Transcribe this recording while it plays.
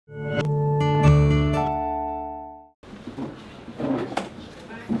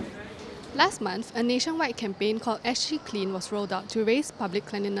Last month, a nationwide campaign called SG Clean was rolled out to raise public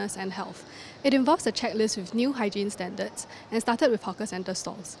cleanliness and health. It involves a checklist with new hygiene standards and started with hawker centre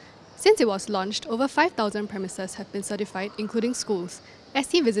stalls. Since it was launched, over 5,000 premises have been certified, including schools.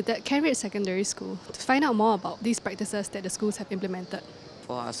 ST visited Cambridge Secondary School to find out more about these practices that the schools have implemented.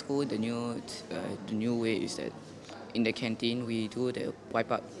 For our school, the new way is that in the canteen we do the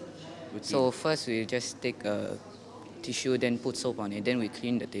wipe out routine. So first we just take a tissue, then put soap on it, then we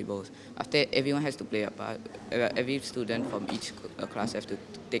clean the tables. After, everyone has to play a part. Every student from each class have to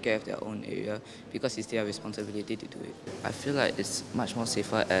take care of their own area because it's their responsibility to do it. I feel like it's much more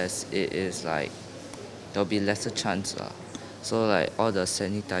safer as it is like there'll be lesser chance. So like all the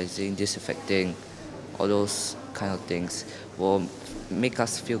sanitizing, disinfecting, all those kind of things will make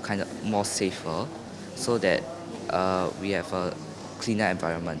us feel kind of more safer so that we have a cleaner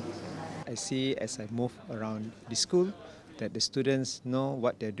environment. I see as I move around the school that the students know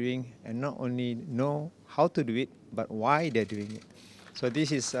what they're doing and not only know how to do it, but why they're doing it. So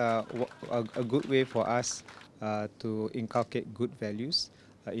this is a good way for us to inculcate good values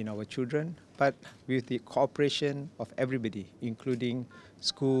in our children, but with the cooperation of everybody, including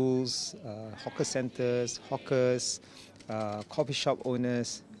schools, hawker centers, hawkers, coffee shop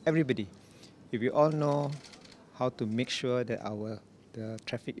owners, everybody. If we all know how to make sure that the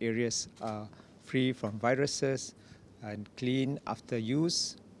traffic areas are free from viruses and clean after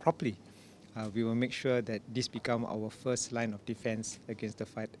use properly, we will make sure that this becomes our first line of defense against the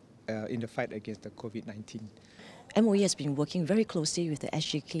fight in the fight against the COVID-19. MOE has been working very closely with the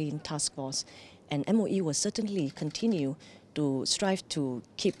SG Clean task force, and MOE will certainly continue to strive to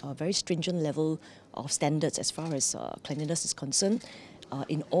keep a very stringent level of standards as far as cleanliness is concerned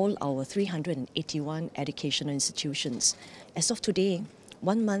in all our 381 educational institutions. As of today,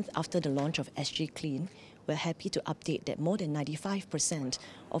 1 month after the launch of SG Clean, we're happy to update that more than 95%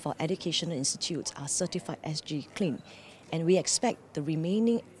 of our educational institutes are certified SG Clean, and we expect the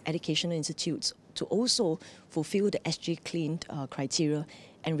remaining educational institutes to also fulfill the SG Clean criteria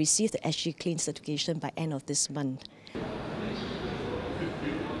and receive the SG Clean certification by end of this month.